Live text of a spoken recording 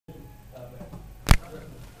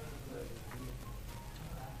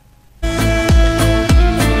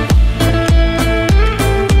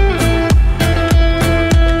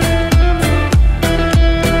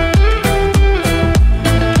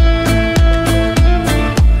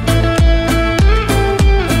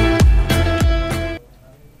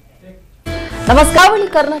ನಮಸ್ಕಾರ.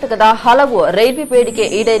 ಕರ್ನಾಟಕದ ಹಲವು ರೈಲ್ವೆ ಬೇಡಿಕೆ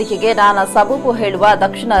ಈಡೇರಿಕೆಗೆ ನಾನಾ ಸಬೂಬು ಹೇಳುವ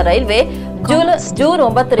ದಕ್ಷಿಣ ರೈಲ್ವೆ ಜೂನ್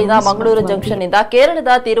 9ರಿಂದ ಮಂಗಳೂರು ಜಂಕ್ಷನ್ ನಿಂದ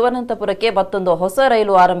ಕೇರಳದ ತಿರುವನಂತಪುರಕ್ಕೆ ಮತ್ತೊಂದು ಹೊಸ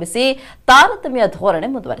ರೈಲು ಆರಂಭಿಸಿ ತಾರತಮ್ಯ ಧೋರಣೆ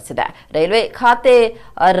ಮುಂದುವರೆಸಿದೆ. ರೈಲ್ವೆ ಖಾತೆ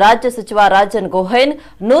ರಾಜ್ಯ ಸಚಿವ ರಾಜನ್ ಗೋಹೈನ್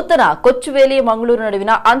ನೂತನ ಕೊಚ್ಚುವೇಲಿ ಮಂಗಳೂರು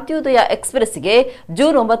ನಡುವಿನ ಅಂತ್ಯೋದಯ ಎಕ್ಸ್‌ಪ್ರೆಸ್‌ಗೆ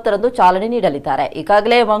ಜೂನ್ 9ರಂದು ಚಾಲನೆ ನೀಡಲಿದ್ದಾರೆ.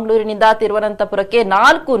 ಈಗಾಗಲೇ ಮಂಗಳೂರಿನಿಂದ ತಿರುವನಂತಪುರಕ್ಕೆ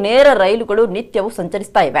 4 ನೇರ ರೈಲುಗಳು ನಿತ್ಯವೂ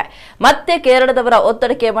ಸಂಚರಿಸುತ್ತಾ ಇವೆ. ಮತ್ತೆ ಕೇರಳದವರ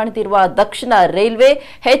ಒತ್ತಡಕ್ಕೆ ಮಣಿದಿರುವ ದಕ್ಷಿಣ ರೈಲ್ವೆ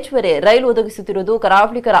ಹೆಚ್ಚುವರಿ ರೈಲು ಒದಗಿಸುತ್ತಿರುವುದು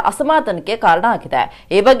ಕರಾವಳಿಗರ ಅಸಮಾಧಾನಕ್ಕೆ ಕಾರಣ ಆಗಿದೆ.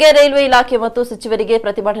 ಈ ಬಗ್ಗೆ ರೈಲ್ವೆ ಇಲಾಖೆ ಮತ್ತು ಸಚಿವರಿಗೆ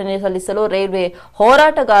ಪ್ರತಿಭಟನೆ ಸಲ್ಲಿಸಲು ರೈಲ್ವೆ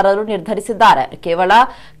ಹೋರಾಟಗಾರರು ನಿರ್ಧರಿಸಿದ್ದಾರೆ. ಕೇವಲ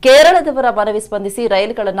ಕೇರಳದವರ ಮನವಿ ಸ್ಪಂದಿಸಿ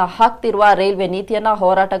ರೈಲುಗಳನ್ನು ಹಾಕ್ತಿರುವ ರೈಲ್ವೆ ನೀತಿಯನ್ನ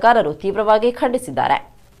ಹೋರಾಟಗಾರರು ತೀವ್ರವಾಗಿ ಖಂಡಿಸಿದ್ದಾರೆ.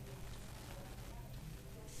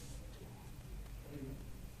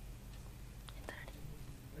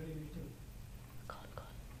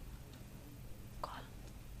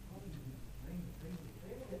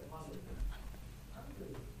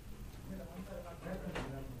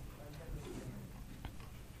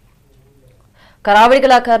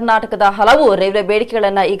 ಕರಾವಳಿಗಳ ಕರ್ನಾಟಕದ ಹಲವು ರೈಲ್ವೆ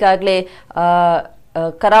ಬೇಡಿಕೆಗಳನ್ನು ಈಗಾಗಲೇ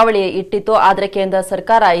ಕರಾವಳಿ ಇಟ್ಟಿತ್ತು. ಆದರೆ ಕೇಂದ್ರ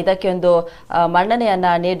ಸರ್ಕಾರ ಇದಕ್ಕೆ ಒಂದು ಮನ್ನಣೆಯನ್ನ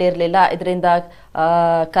ನೀಡಿರಲಿಲ್ಲ. ಇದರಿಂದ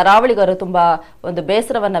ಕರಾವಳಿಗರು ತುಂಬಾ ಒಂದು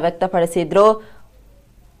ಬೇಸರವನ್ನ ವ್ಯಕ್ತಪಡಿಸಿದ್ರು.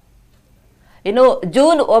 ಇನ್ನು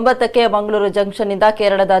ಜೂನ್ 9ಕ್ಕೆ ಮಂಗಳೂರು ಜಂಕ್ಷನ್ ನಿಂದ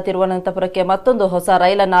ಕೇರಳದ ತಿರುವನಂತಪುರಕ್ಕೆ ಮತ್ತೊಂದು ಹೊಸ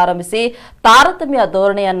ರೈಲನ್ನು ಆರಂಭಿಸಿ ತಾರತಮ್ಯ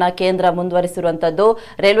ಧೋರಣೆಯನ್ನ ಕೇಂದ್ರ ಮುಂದುವರಿಸಿರುವಂತದ್ದು.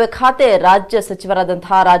 ರೈಲ್ವೆ ಖಾತೆ ರಾಜ್ಯ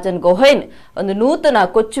ಸಚಿವರಾದಂತಹ ರಾಜನ್ ಗೋಹೈನ್ ಒಂದು ನೂತನ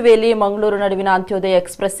ಕೊಚ್ಚುವೇಲಿ ಮಂಗಳೂರು ನಡುವಿನ ಅಂತ್ಯೋದಯ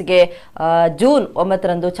ಎಕ್ಸ್‌ಪ್ರೆಸ್‌ಗೆ ಜೂನ್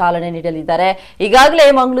 9ರಂದು ಚಾಲನೆ ನೀಡಲಿದ್ದಾರೆ. ಈಗಾಗಲೇ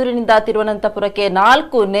ಮಂಗಳೂರಿನಿಂದ ತಿರುವನಂತಪುರಕ್ಕೆ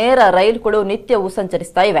 4 ನೇರ ರೈಲುಗಳು ನಿತ್ಯವೂ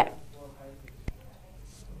ಸಂಚರಿಸ್ತಾ ಇವೆ.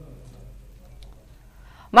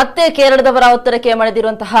 ಮತ್ತೆ ಕೇರಳದವರ ಒತ್ತಡಕ್ಕೆ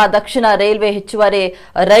ಮಣಿದಿರುವಂತಹ ದಕ್ಷಿಣ ರೈಲ್ವೆ ಹೆಚ್ಚುವರಿ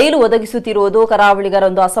ರೈಲು ಒದಗಿಸುತ್ತಿರುವುದು ಕರಾವಳಿಗರ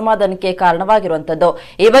ಒಂದು ಅಸಮಾಧಾನಕ್ಕೆ ಕಾರಣವಾಗಿರುವಂತದ್ದು.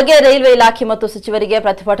 ಈ ಬಗ್ಗೆ ರೈಲ್ವೆ ಇಲಾಖೆ ಮತ್ತು ಸಚಿವರಿಗೆ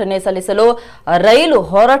ಪ್ರತಿಭಟನೆ ಸಲ್ಲಿಸಲು ರೈಲು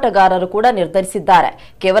ಹೋರಾಟಗಾರರು ಕೂಡ ನಿರ್ಧರಿಸಿದ್ದಾರೆ.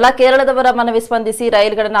 ಕೇವಲ ಕೇರಳದವರ ಮನವಿ ಸ್ಪಂದಿಸಿ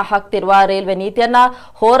ರೈಲುಗಳನ್ನು ಹಾಕ್ತಿರುವ ರೈಲ್ವೆ ನೀತಿಯನ್ನ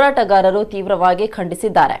ಹೋರಾಟಗಾರರು ತೀವ್ರವಾಗಿ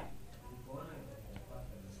ಖಂಡಿಸಿದ್ದಾರೆ.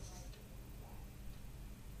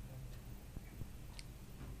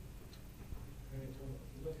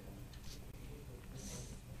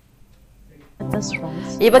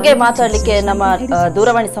 ಈ ಬಗ್ಗೆ ಮಾತಾಡಲಿಕ್ಕೆ ನಮ್ಮ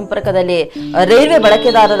ದೂರವಾಣಿ ಸಂಪರ್ಕದಲ್ಲಿ ರೈಲ್ವೆ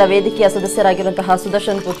ಬಳಕೆದಾರರ ವೇದಿಕೆಯ ಸದಸ್ಯರಾಗಿರುವಂತಹ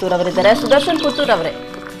ಸುದರ್ಶನ್ ಪುತ್ತೂರ್ ಅವರಿದ್ದಾರೆ. ಸುದರ್ಶನ್ ಪುತ್ತೂರ್ ಅವರೇ,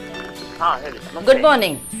 ಗುಡ್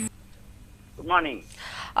ಮಾರ್ನಿಂಗ್. Good morning.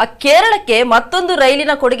 ಕೇರಳಕ್ಕೆ ಮತ್ತೊಂದು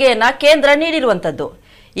ರೈಲಿನ ಕೊಡುಗೆಯನ್ನ ಕೇಂದ್ರ ನೀಡಿರುವಂತದ್ದು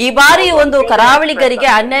ಈ ಬಾರಿ ಒಂದು ಕರಾವಳಿಗರಿಗೆ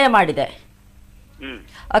ಅನ್ಯಾಯ ಮಾಡಿದೆ.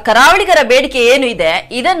 ಕರಾವಳಿಗರ ಬೇಡಿಕೆ ಏನು ಇದೆ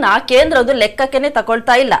ಇದನ್ನ ಕೇಂದ್ರ ಒಂದು ಲೆಕ್ಕಕ್ಕೆನೆ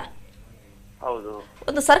ತಗೊಳ್ತಾ ಇಲ್ಲ. ಹೌದು,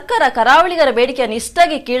 ಒಂದು ಸರ್ಕಾರ ಕರಾವಳಿಗರ ಬೇಡಿಕೆಯನ್ನು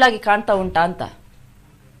ಇಷ್ಟಾಗಿ ಕೀಳಾಗಿ ಕಾಣ್ತಾ ಉಂಟಾ ಅಂತ?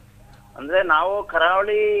 ಅಂದ್ರೆ ನಾವು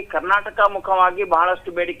ಕರಾವಳಿ ಕರ್ನಾಟಕ ಮುಖವಾಗಿ ಬಹಳಷ್ಟು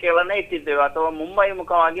ಬೇಡಿಕೆಗಳನ್ನ ಇಟ್ಟಿದ್ದೇವೆ, ಅಥವಾ ಮುಂಬೈ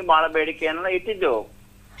ಮುಖವಾಗಿ ಬಹಳ ಬೇಡಿಕೆಯನ್ನ ಇಟ್ಟಿದ್ದೆವು.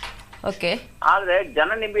 ಓಕೆ. ಆದ್ರೆ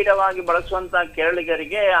ಜನನಿಬಿಡವಾಗಿ ಬಳಸುವಂತ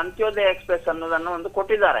ಕೇರಳಿಗರಿಗೆ ಅಂತ್ಯೋದಯ ಎಕ್ಸ್‌ಪ್ರೆಸ್ ಅನ್ನೋದನ್ನು ಒಂದು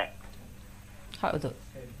ಕೊಟ್ಟಿದ್ದಾರೆ. ಹೌದು,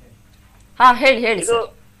 ಹಾ ಹೇಳಿ ಹೇಳಿ. ಇದು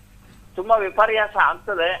ತುಂಬಾ ವಿಪರ್ಯಾಸ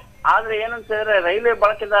ಆಗ್ತದೆ. ಆದ್ರೆ ಏನಂತ ಹೇಳಿದ್ರೆ ರೈಲ್ವೆ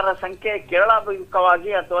ಬಳಕೆದಾರರ ಸಂಖ್ಯೆ ಕೇರಳ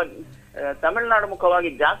ಮುಖವಾಗಿ ಅಥವಾ ತಮಿಳುನಾಡು ಮುಖವಾಗಿ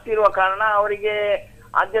ಜಾಸ್ತಿ ಇರುವ ಕಾರಣ ಅವರಿಗೆ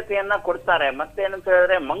ಆದ್ಯತೆಯನ್ನ ಕೊಡ್ತಾರೆ. ಮತ್ತೆ ಏನಂತ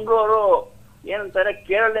ಹೇಳಿದ್ರೆ ಮಂಗಳೂರು ಏನಂತಾರೆ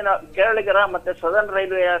ಕೇರಳಿಗರ ಮತ್ತೆ ಸದರ್ನ್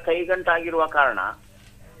ರೈಲ್ವೆಯ ಕೈಗಂಟಾಗಿರುವ ಕಾರಣ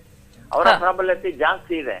ಅವರ ಪ್ರಾಬಲ್ಯತೆ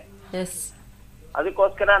ಜಾಸ್ತಿ ಇದೆ.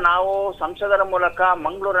 ಅದಕ್ಕೋಸ್ಕರ ನಾವು ಸಂಸದರ ಮೂಲಕ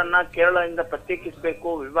ಮಂಗಳೂರನ್ನ ಕೇರಳದಿಂದ ಪ್ರತ್ಯೇಕಿಸಬೇಕು,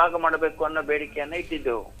 ವಿಭಾಗ ಮಾಡಬೇಕು ಅನ್ನೋ ಬೇಡಿಕೆಯನ್ನ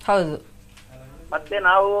ಇಟ್ಟಿದ್ದೆವು. ಹೌದು. ಮತ್ತೆ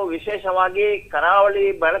ನಾವು ವಿಶೇಷವಾಗಿ ಕರಾವಳಿ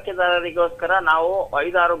ಬಳಕೆದಾರರಿಗೋಸ್ಕರ ನಾವು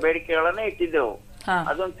 5-6 ಬೇಡಿಕೆಗಳನ್ನ ಇಟ್ಟಿದ್ದೆವು.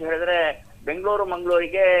 ಅದಂತ ಹೇಳಿದ್ರೆ ಬೆಂಗಳೂರು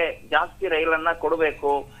ಮಂಗಳೂರಿಗೆ ಜಾಸ್ತಿ ರೈಲನ್ನ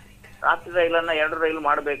ಕೊಡಬೇಕು, ರಾತ್ರಿ ರೈಲನ್ನ 2 ರೈಲು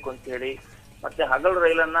ಮಾಡಬೇಕು ಅಂತ ಹೇಳಿ, ಮತ್ತೆ ಹಗಲು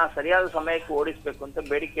ರೈಲನ್ನ ಸರಿಯಾದ ಸಮಯಕ್ಕೆ ಓಡಿಸ್ಬೇಕು ಅಂತ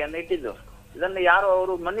ಬೇಡಿಕೆಯನ್ನ ಇಟ್ಟಿದ್ದು. ಇದನ್ನು ಯಾರು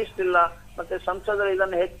ಅವರು ಮನ್ನಿಸ್ತಿಲ್ಲ, ಮತ್ತೆ ಸಂಸದರು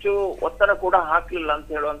ಇದನ್ನು ಹೆಚ್ಚು ಒತ್ತಡ ಕೂಡ ಹಾಕ್ಲಿಲ್ಲ ಅಂತ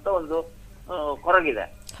ಹೇಳುವಂತ ಒಂದು ಕೊರಗಿದೆ.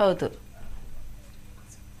 ಹೌದು.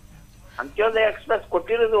 ಅಂತ್ಯೋದಯ ಎಕ್ಸ್‌ಪ್ರೆಸ್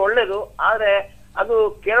ಕೊಟ್ಟಿರೋದು ಒಳ್ಳೇದು, ಆದ್ರೆ ಅದು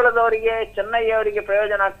ಕೇರಳದವರಿಗೆ ಚೆನ್ನೈ ಅವರಿಗೆ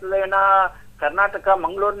ಪ್ರಯೋಜನ ಆಗ್ತದೆ ವಿನಾ ಕರ್ನಾಟಕ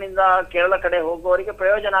ಮಂಗಳೂರಿನಿಂದ ಕೇರಳ ಕಡೆ ಹೋಗುವವರಿಗೆ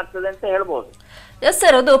ಪ್ರಯೋಜನ ಆಗ್ತದೆ ಅಂತ ಹೇಳ್ಬೋದು. ಎಸ್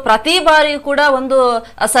ಸರ್, ಅದು ಪ್ರತಿ ಬಾರಿ ಕೂಡ ಒಂದು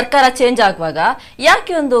ಸರ್ಕಾರ ಚೇಂಜ್ ಆಗುವಾಗ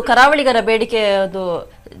ಯಾಕೆ ಒಂದು ಕರಾವಳಿಗರ ಬೇಡಿಕೆ ಅದು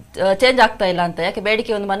ಚೇಂಜ್ ಆಗ್ತಾ ಇಲ್ಲ ಅಂತ, ಯಾಕೆ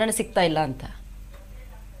ಬೇಡಿಕೆ ಒಂದು ಮನ್ನಣೆ ಸಿಗ್ತಾ ಇಲ್ಲ ಅಂತ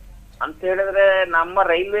ಹೇಳಿದ್ರೆ ನಮ್ಮ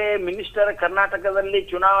ರೈಲ್ವೆ ಮಿನಿಸ್ಟರ್ ಕರ್ನಾಟಕದಲ್ಲಿ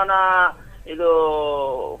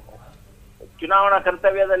ಚುನಾವಣಾ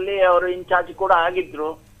ಕರ್ತವ್ಯದಲ್ಲಿ ಅವರು ಇನ್ಚಾರ್ಜ್ ಕೂಡ ಆಗಿದ್ರು.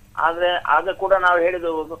 ಆದ್ರೆ ಆಗ ಕೂಡ ನಾವು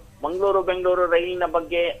ಹೇಳಿದೆವು ಮಂಗಳೂರು ಬೆಂಗಳೂರು ರೈಲಿನ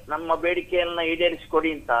ಬಗ್ಗೆ ನಮ್ಮ ಬೇಡಿಕೆಯನ್ನ ಈಡೇರಿಸಿಕೊಡಿ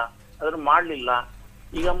ಅಂತ, ಅದನ್ನು ಮಾಡ್ಲಿಲ್ಲ.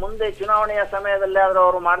 ಈಗ ಮುಂದೆ ಚುನಾವಣೆಯ ಸಮಯದಲ್ಲಿ ಆದ್ರೂ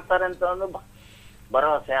ಅವರು ಮಾಡ್ತಾರೆ ಅಂತ ಒಂದು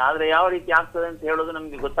ಭರವಸೆ, ಆದ್ರೆ ಯಾವ ರೀತಿ ಆಗ್ತದೆ ಅಂತ ಹೇಳೋದು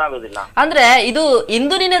ನಮ್ಗೆ ಗೊತ್ತಾಗೋದಿಲ್ಲ. ಅಂದ್ರೆ ಇದು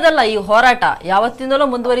ಇಂದು ನಿನ್ನೆದಲ್ಲ, ಈ ಹೋರಾಟ ಯಾವತ್ತಿಂದಲೂ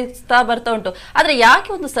ಮುಂದುವರಿಸ್ತಾ ಬರ್ತಾ ಉಂಟು. ಆದ್ರೆ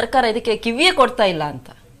ಯಾಕೆ ಒಂದು ಸರ್ಕಾರ ಇದಕ್ಕೆ ಕಿವಿಯೇ ಕೊಡ್ತಾ ಇಲ್ಲ ಅಂತ?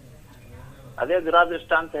 ಅದೇ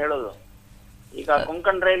ದುರಾದೃಷ್ಟ ಅಂತ ಹೇಳೋದು. ಈಗ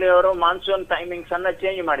ಕೊಂಕಣ್ ರೈಲ್ವೆ ಅವರು ಮಾನ್ಸೂನ್ ಟೈಮಿಂಗ್ಸ್ ಅನ್ನ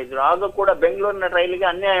ಚೇಂಜ್ ಮಾಡಿದ್ರು, ಆಗ ಕೂಡ ಬೆಂಗಳೂರಿನ ರೈಲಿಗೆ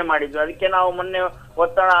ಅನ್ಯಾಯ ಮಾಡಿದ್ರು. ಅದಕ್ಕೆ ನಾವು ಮೊನ್ನೆ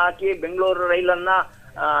ಒತ್ತಡ ಹಾಕಿ ಬೆಂಗಳೂರು ರೈಲನ್ನ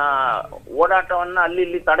ಓಡಾಟವನ್ನ ಅಲ್ಲಿ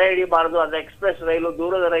ಇಲ್ಲಿ ತಡೆ ಹಿಡಿಬಾರದು, ಅದು ಎಕ್ಸ್ಪ್ರೆಸ್ ರೈಲು,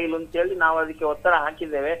 ದೂರದ ರೈಲು ಅಂತ ಹೇಳಿ ನಾವು ಅದಕ್ಕೆ ಒತ್ತಡ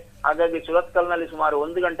ಹಾಕಿದ್ದೇವೆ. ಹಾಗಾಗಿ ಸುರತ್ಕಲ್ನಲ್ಲಿ ಸುಮಾರು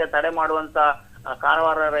 1 ಗಂಟೆ ತಡೆ ಮಾಡುವಂತ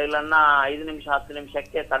ಕಾರವಾರ ರೈಲನ್ನ 5 ನಿಮಿಷ 10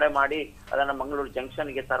 ನಿಮಿಷಕ್ಕೆ ತಡೆ ಮಾಡಿ ಅದನ್ನ ಮಂಗಳೂರು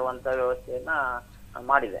ಜಂಕ್ಷನ್ಗೆ ತರುವಂತ ವ್ಯವಸ್ಥೆಯನ್ನ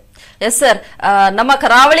ಮಾಡಿದೆ. ಎಸ್ ಸರ್, ನಮ್ಮ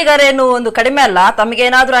ಕರಾವಳಿಗರೇನು ಒಂದು ಕಡಿಮೆ ಅಲ್ಲ, ತಮಗೆ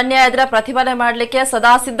ಏನಾದ್ರೂ ಅನ್ಯಾಯ ಆದ್ರೆ ಪ್ರತಿಭಟನೆ ಮಾಡ್ಲಿಕ್ಕೆ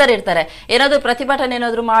ಸದಾ ಸಿದ್ಧರಿರ್ತಾರೆ. ಏನಾದ್ರು ಪ್ರತಿಭಟನೆ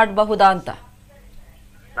ಏನಾದ್ರು ಮಾಡಬಹುದಾ ಅಂತ?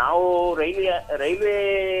 ನಾವು ರೈಲ್ವೆ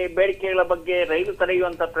ಬೇಡಿಕೆಗಳ ಬಗ್ಗೆ ರೈಲು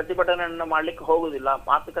ತಡೆಯುವಂತ ಪ್ರತಿಭಟನೆಯನ್ನು ಮಾಡ್ಲಿಕ್ಕೆ ಹೋಗುದಿಲ್ಲ.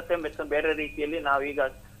 ಮಾತುಕತೆ ಮತ್ತು ಬೇರೆ ರೀತಿಯಲ್ಲಿ ನಾವೀಗ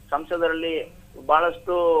ಸಂಸದರಲ್ಲಿ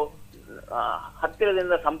ಬಹಳಷ್ಟು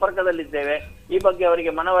ಹತ್ತಿರದಿಂದ ಸಂಪರ್ಕದಲ್ಲಿದ್ದೇವೆ. ಈ ಬಗ್ಗೆ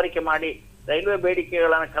ಅವರಿಗೆ ಮನವರಿಕೆ ಮಾಡಿ ರೈಲ್ವೆ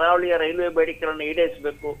ಬೇಡಿಕೆಗಳನ್ನ, ಕರಾವಳಿಯ ರೈಲ್ವೆ ಬೇಡಿಕೆಗಳನ್ನು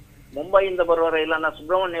ಈಡೇರಿಸಬೇಕು. ಮುಂಬೈಯಿಂದ ಬರುವ ರೈಲನ್ನ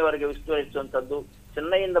ಸುಬ್ರಹ್ಮಣ್ಯವರೆಗೆ ವಿಸ್ತರಿಸುವಂತದ್ದು,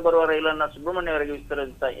 ಚೆನ್ನೈಯಿಂದ ಬರುವ ರೈಲನ್ನ ಸುಬ್ರಹ್ಮಣ್ಯವರೆಗೆ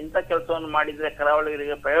ವಿಸ್ತರಿಸುತ್ತ ಇಂಥ ಕೆಲಸವನ್ನು ಮಾಡಿದ್ರೆ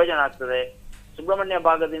ಕರಾವಳಿಗರಿಗೆ ಪ್ರಯೋಜನ ಆಗ್ತದೆ. ಸುಬ್ರಹ್ಮಣ್ಯ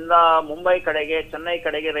ಭಾಗದಿಂದ ಮುಂಬೈ ಕಡೆಗೆ, ಚೆನ್ನೈ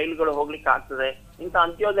ಕಡೆಗೆ ರೈಲುಗಳು ಹೋಗ್ಲಿಕ್ಕೆ ಆಗ್ತದೆ. ಇಂಥ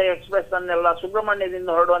ಅಂತ್ಯೋದಯ ಎಕ್ಸ್ಪ್ರೆಸ್ ಅನ್ನೆಲ್ಲ ಸುಬ್ರಹ್ಮಣ್ಯದಿಂದ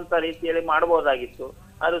ಹೊರಡುವಂತ ರೀತಿಯಲ್ಲಿ ಮಾಡಬಹುದಾಗಿತ್ತು.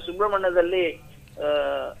 ಆದ್ರೆ ಸುಬ್ರಹ್ಮಣ್ಯದಲ್ಲಿ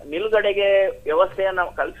ನಿಲುಗಡೆಗೆ ವ್ಯವಸ್ಥೆಯನ್ನ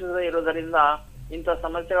ಕಲ್ಪಿಸದೇ ಇರುವುದರಿಂದ ಇಂಥ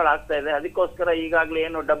ಸಮಸ್ಯೆಗಳಾಗ್ತಾ ಇದೆ. ಅದಕ್ಕೋಸ್ಕರ ಈಗಾಗಲೇ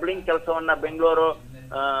ಏನು ಡಬ್ಲಿಂಗ್ ಕೆಲಸವನ್ನ ಬೆಂಗಳೂರು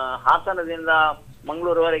ಹಾಸನದಿಂದ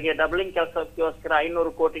ಮಂಗಳೂರುವರೆಗೆ ಡಬ್ಲಿಂಗ್ ಕೆಲಸಕ್ಕೋಸ್ಕರ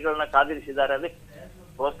 500 ಕೋಟಿಗಳನ್ನ ಕಾದಿರಿಸಿದ್ದಾರೆ.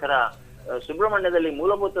 ಅದಕ್ಕೋಸ್ಕರ ಸುಬ್ರಹ್ಮಣ್ಯದಲ್ಲಿ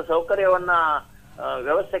ಮೂಲಭೂತ ಸೌಕರ್ಯವನ್ನ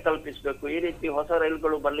ವ್ಯವಸ್ಥೆ ಕಲ್ಪಿಸಬೇಕು. ಈ ರೀತಿ ಹೊಸ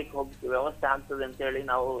ರೈಲುಗಳು ಬರ್ಲಿಕ್ಕೆ ಹೋಗಿ ವ್ಯವಸ್ಥೆ ಆಗ್ತದೆ ಅಂತ ಹೇಳಿ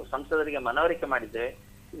ನಾವು ಸಂಸದರಿಗೆ ಮನವರಿಕೆ ಮಾಡಿದ್ದೇವೆ.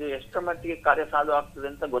 ಇದು ಎಷ್ಟರ ಮಟ್ಟಿಗೆ ಕಾರ್ಯಸಾಧು ಆಗ್ತದೆ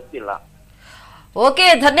ಅಂತ ಗೊತ್ತಿಲ್ಲ. ಓಕೆ,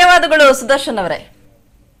 ಧನ್ಯವಾದಗಳು ಸುದರ್ಶನ್ ಅವರೇ.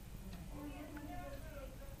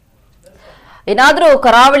 ಏನಾದ್ರೂ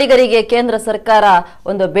ಕರಾವಳಿಗರಿಗೆ ಕೇಂದ್ರ ಸರ್ಕಾರ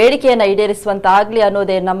ಒಂದು ಬೇಡಿಕೆಯನ್ನ ಈಡೇರಿಸುವಂತಾಗ್ಲಿ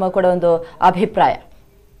ಅನ್ನೋದೇ ನಮ್ಮ ಕೂಡ ಒಂದು ಅಭಿಪ್ರಾಯ.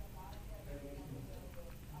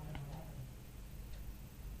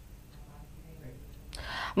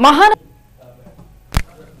 ಮಹಾನ್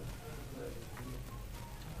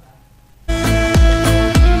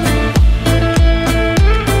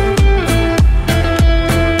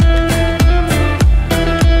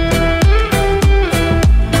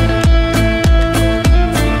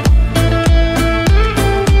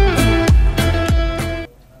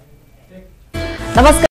ನಮಸ್ಕಾರ.